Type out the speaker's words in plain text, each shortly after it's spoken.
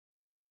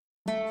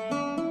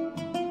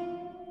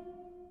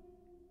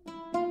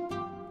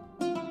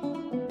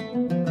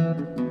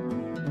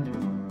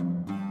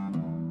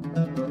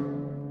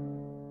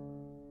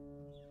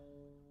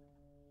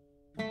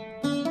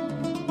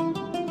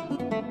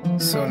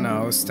So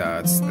now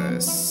starts the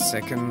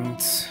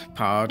second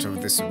part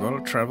of this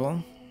world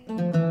travel.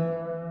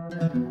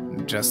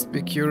 Just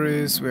be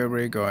curious where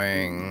we're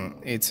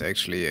going. It's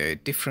actually a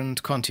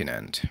different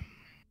continent.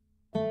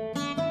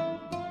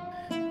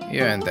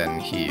 Yeah, and then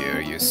here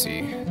you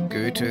see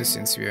Goethe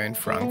since we are in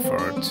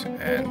Frankfurt,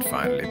 and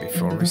finally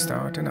before we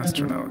start, an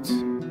astronaut.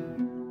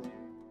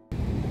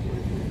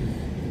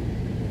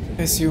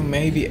 As you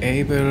may be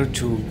able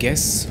to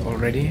guess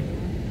already,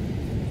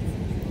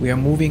 we are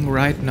moving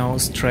right now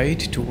straight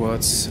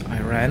towards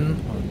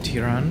Iran or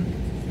Tehran,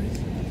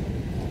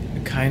 a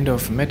kind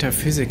of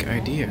metaphysic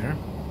idea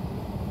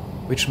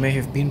which may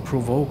have been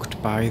provoked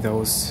by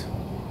those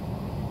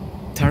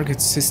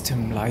target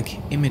system-like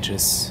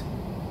images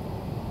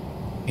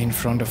in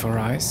front of our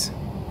eyes.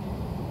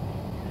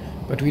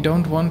 But we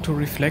don't want to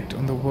reflect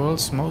on the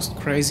world's most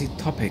crazy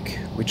topic,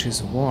 which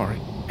is war,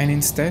 and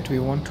instead we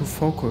want to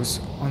focus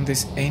on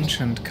this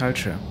ancient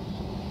culture,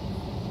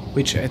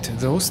 which at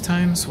those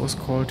times was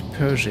called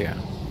Persia.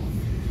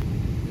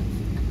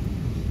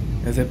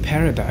 The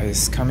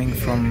paradise coming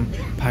from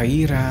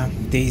Paira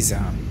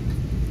Deza,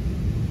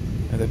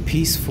 the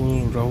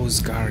peaceful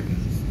rose garden.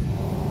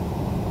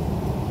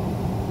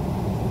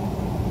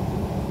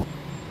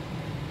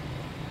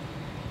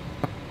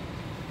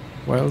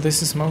 Well,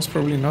 this is most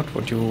probably not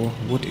what you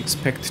would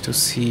expect to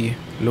see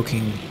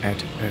looking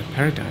at a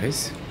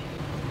paradise,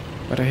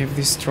 but I have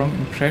this strong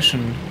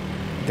impression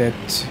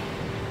that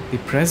the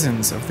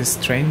presence of this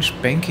strange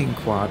banking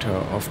quarter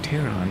of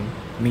Tehran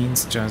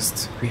means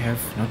just we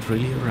have not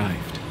really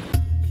arrived.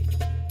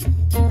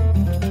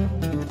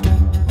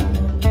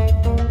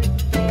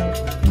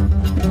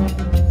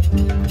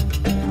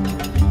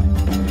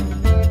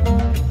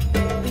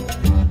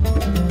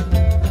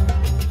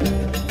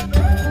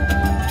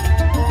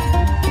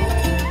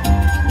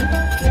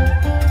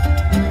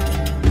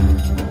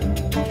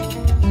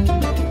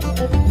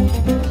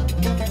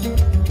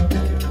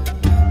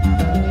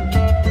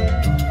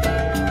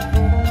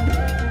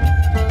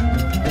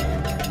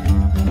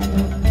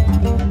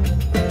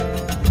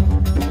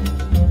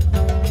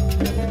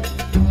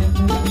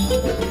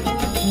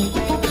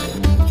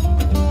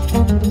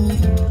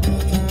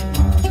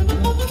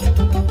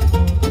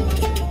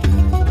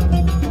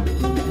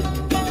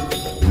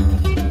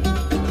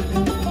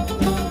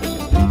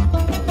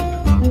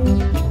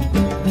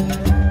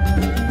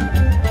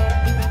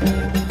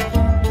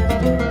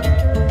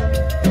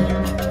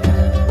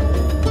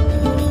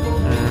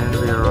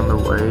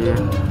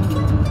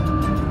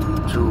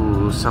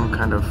 Some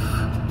kind of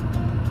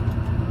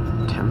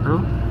temple.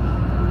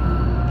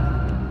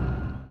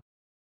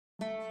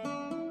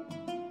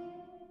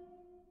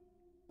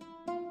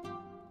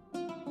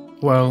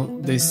 Well,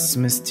 this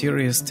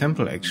mysterious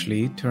temple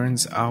actually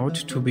turns out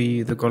to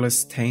be the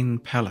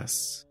Golestan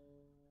palace.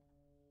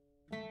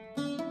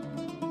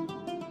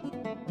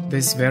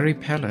 This very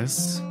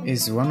palace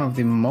is one of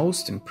the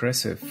most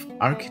impressive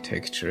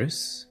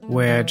architectures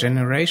where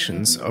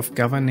generations of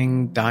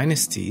governing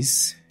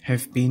dynasties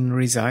have been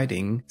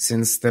residing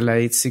since the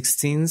late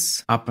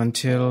 16th up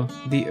until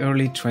the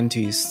early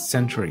 20th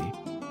century.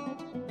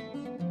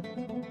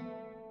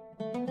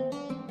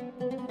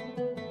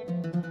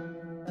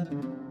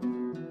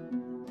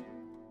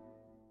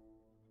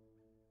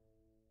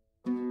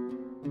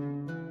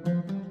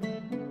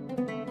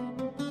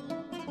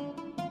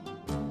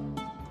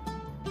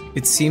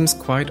 It seems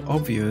quite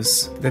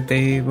obvious that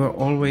they were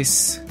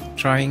always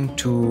trying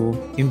to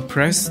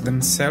impress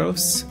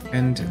themselves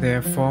and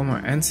their former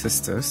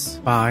ancestors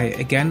by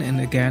again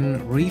and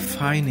again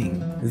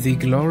refining the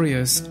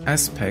glorious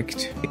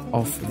aspect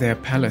of their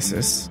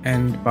palaces,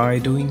 and by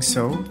doing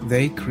so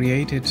they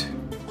created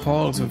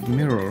halls of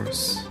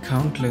mirrors,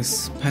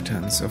 countless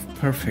patterns of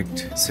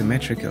perfect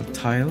symmetrical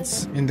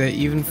tiles, and they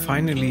even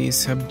finally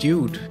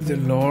subdued the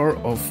lore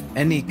of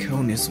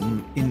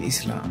aniconism in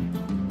Islam.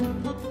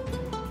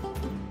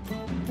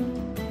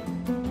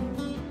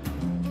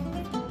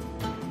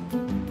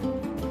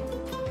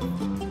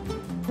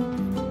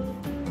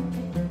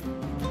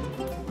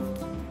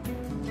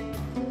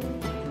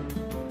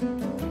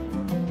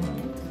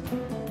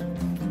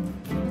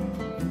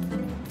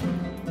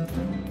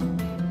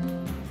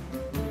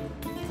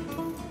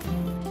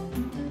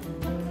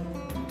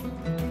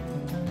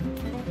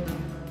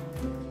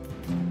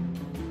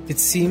 It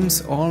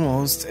seems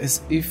almost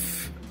as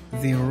if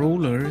the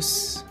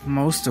rulers,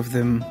 most of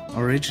them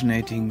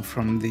originating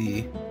from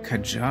the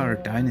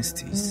Qajar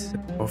dynasties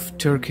of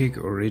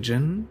Turkic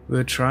origin,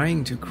 were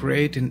trying to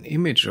create an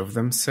image of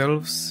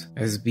themselves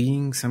as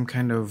being some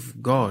kind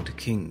of god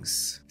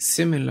kings,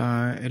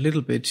 similar a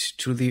little bit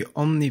to the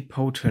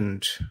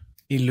omnipotent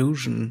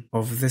illusion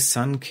of the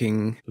Sun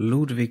King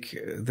Ludwig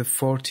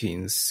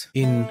XIV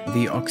in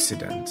the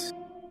Occident.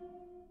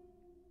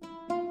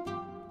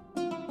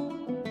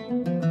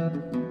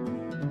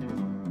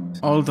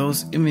 All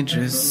those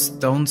images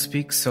don't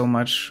speak so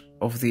much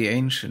of the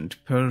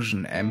ancient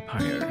Persian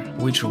Empire,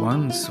 which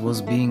once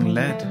was being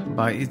led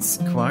by its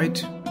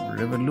quite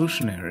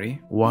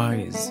revolutionary,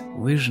 wise,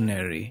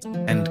 visionary,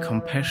 and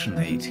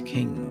compassionate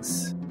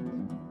kings.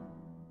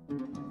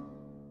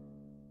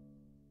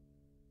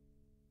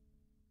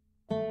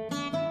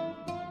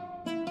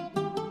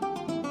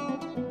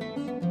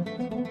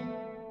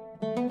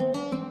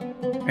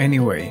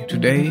 Anyway,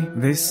 today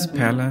this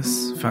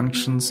palace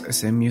functions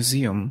as a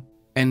museum,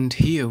 and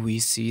here we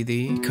see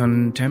the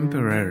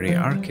contemporary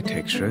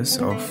architectures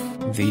of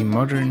the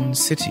modern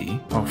city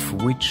of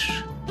which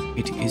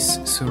it is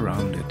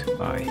surrounded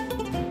by.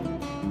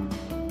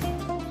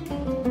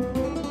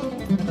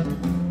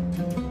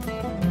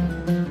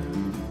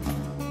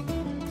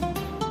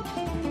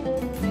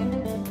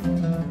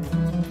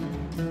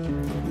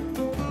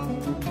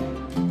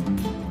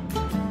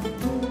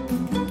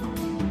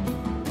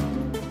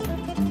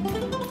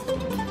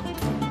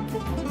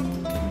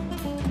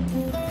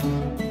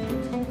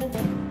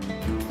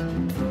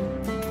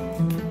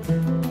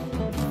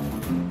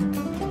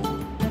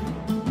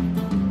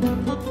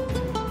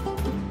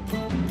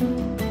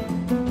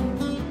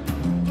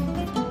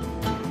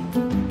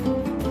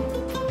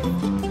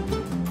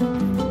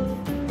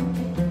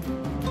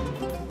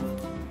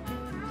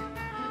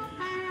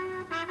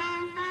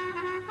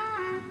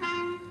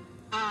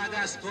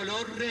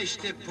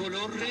 رشته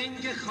پلو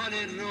رنگ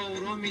خاله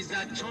رو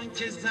میزد چون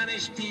که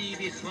زنش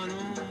بیبی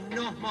خانوم 9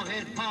 ماه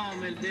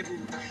حامله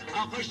بود.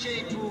 آقا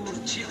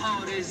شیپور چی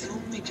آرزو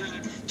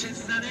میکرد که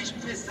زنش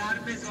پسر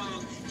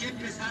بزاد که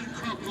پسر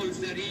کاکل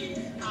زری،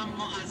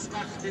 اما از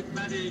وقت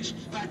بدش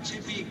بچه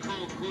بی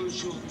کاکل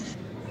شد.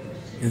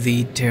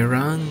 The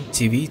Tehran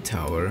TV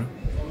tower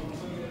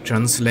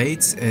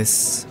translates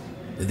as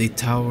the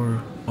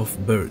Tower of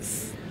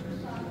Birth.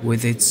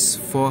 With its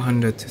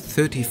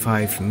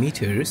 435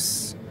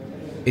 meters,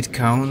 it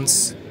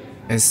counts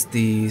as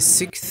the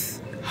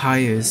 6th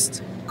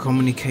highest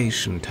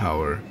communication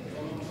tower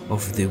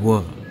of the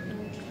world.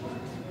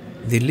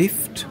 The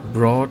lift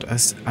brought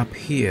us up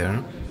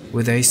here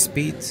with a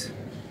speed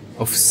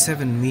of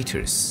 7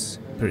 meters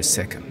per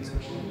second.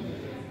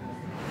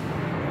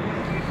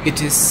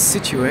 It is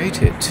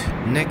situated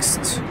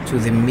next to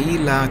the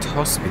Milad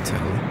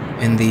hospital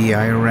in the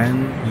Iran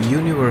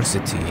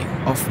University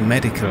of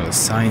Medical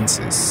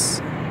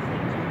Sciences.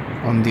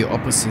 On the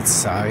opposite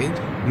side,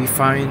 we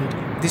find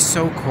the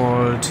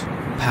so-called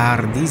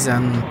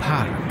Partisan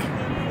Park.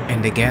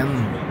 And again,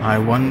 I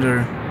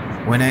wonder,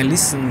 when I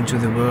listen to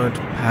the word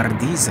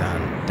Partisan,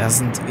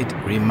 doesn't it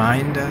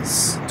remind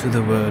us to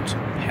the word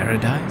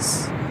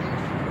paradise?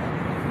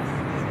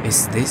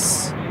 Is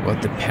this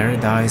what the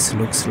paradise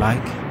looks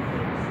like?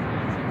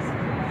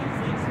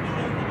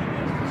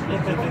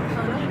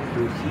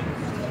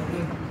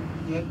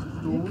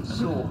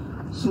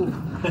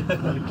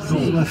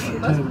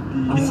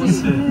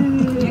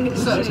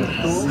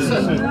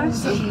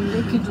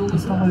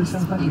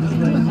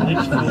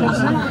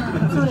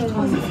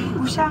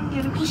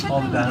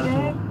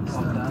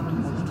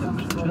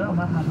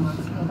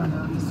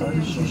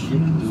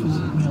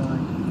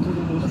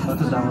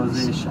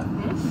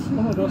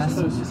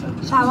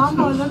 شبان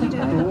بالا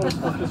میره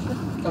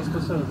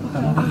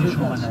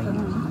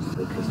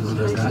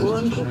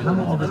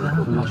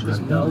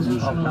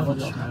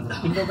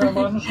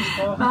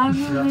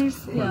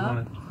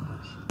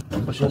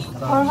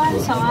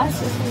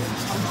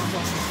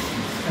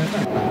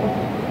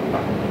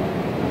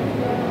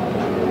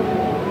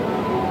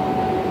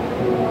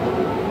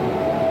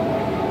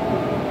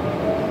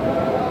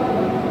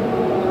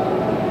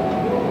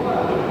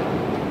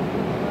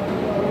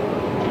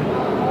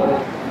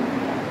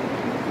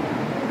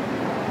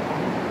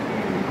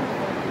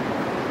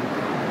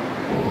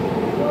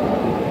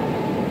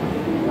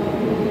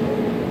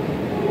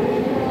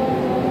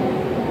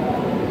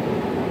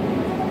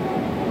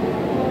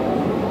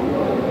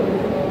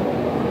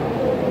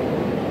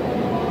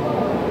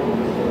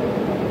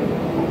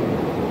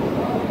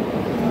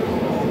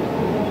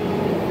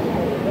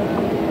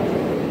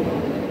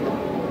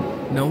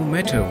No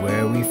matter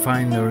where we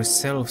find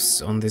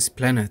ourselves on this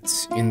planet,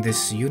 in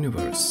this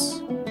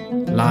universe,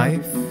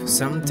 life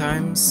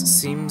sometimes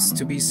seems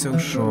to be so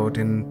short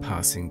in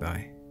passing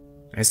by.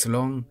 As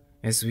long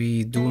as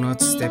we do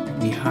not step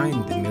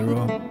behind the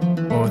mirror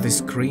or the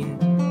screen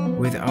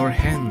with our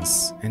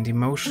hands and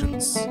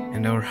emotions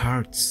and our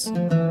hearts,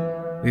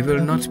 we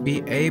will not be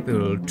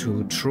able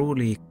to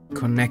truly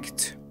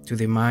connect to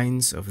the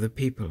minds of the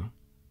people.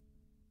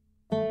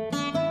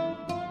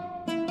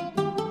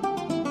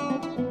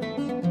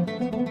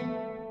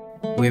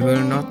 We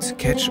will not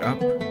catch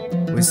up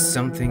with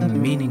something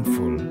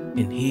meaningful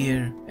in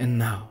here and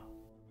now.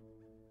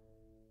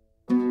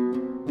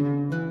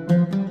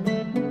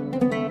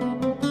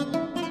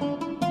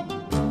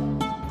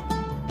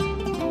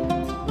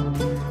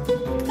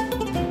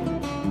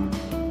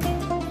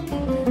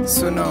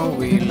 So now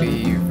we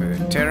leave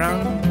Tehran,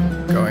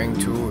 going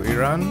to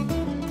Iran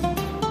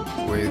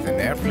with an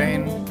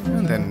airplane,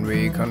 and then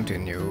we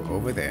continue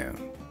over there.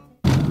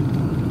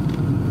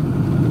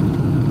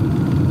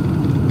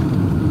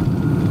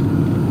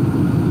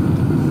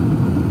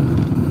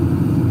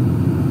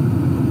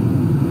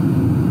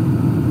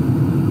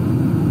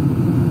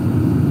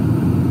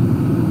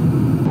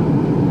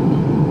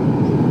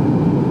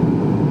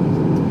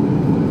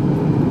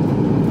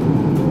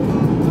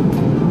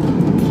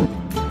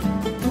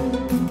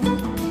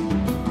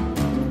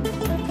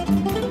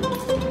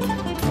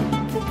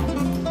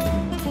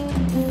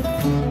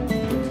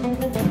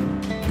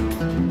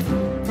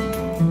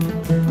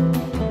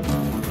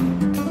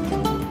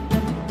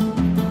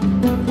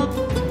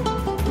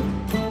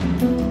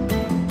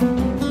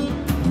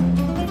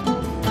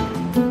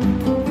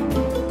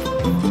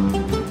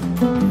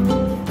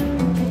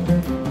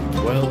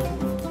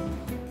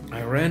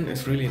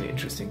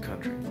 interesting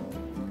country.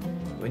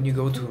 When you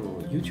go to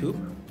YouTube,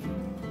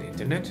 the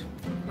internet,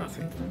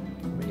 nothing.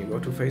 When you go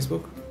to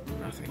Facebook,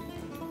 nothing.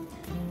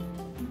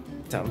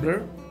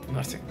 Tumblr,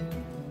 nothing.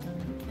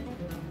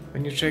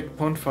 When you check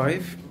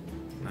Pond5,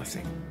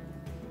 nothing.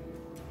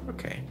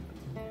 Okay.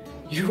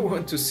 You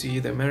want to see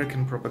the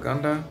American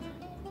propaganda?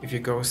 If you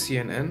go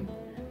CNN,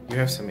 you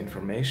have some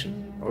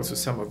information, also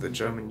some of the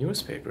German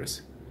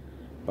newspapers.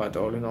 But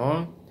all in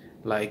all,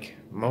 like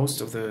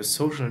most of the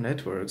social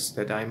networks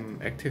that I'm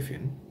active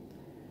in,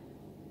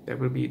 there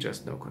will be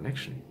just no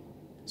connection.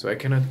 So I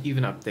cannot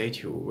even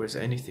update you with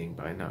anything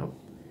by now.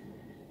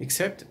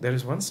 Except there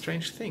is one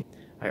strange thing.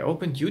 I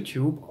opened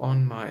YouTube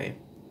on my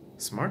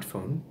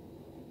smartphone,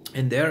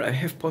 and there I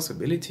have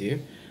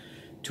possibility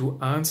to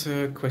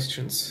answer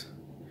questions.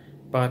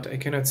 But I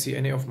cannot see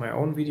any of my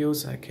own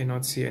videos, I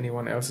cannot see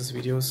anyone else's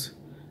videos,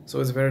 so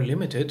it's very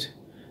limited.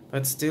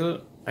 But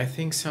still, I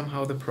think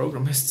somehow the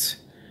programists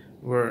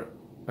were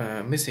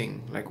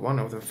missing like one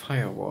of the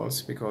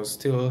firewalls, because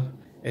still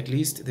at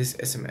least this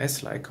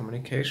SMS-like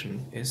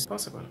communication is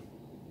possible.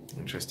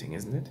 Interesting,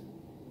 isn't it?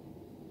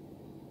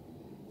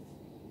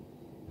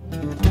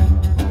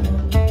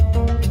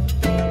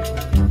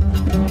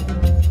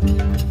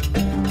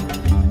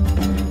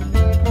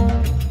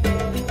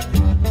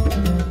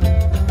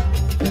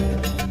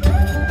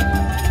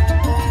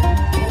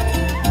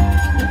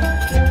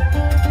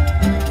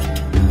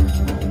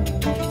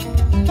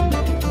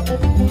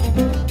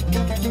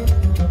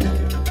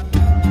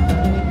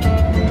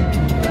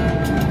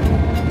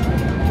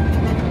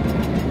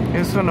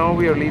 So now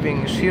we are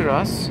leaving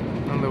Shiraz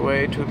on the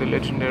way to the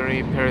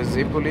legendary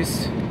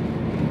Persepolis,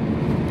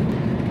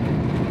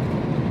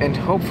 and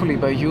hopefully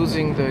by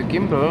using the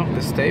gimbal,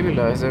 the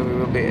stabilizer, we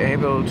will be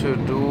able to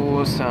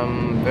do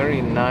some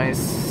very nice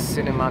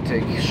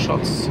cinematic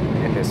shots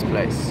in this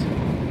place.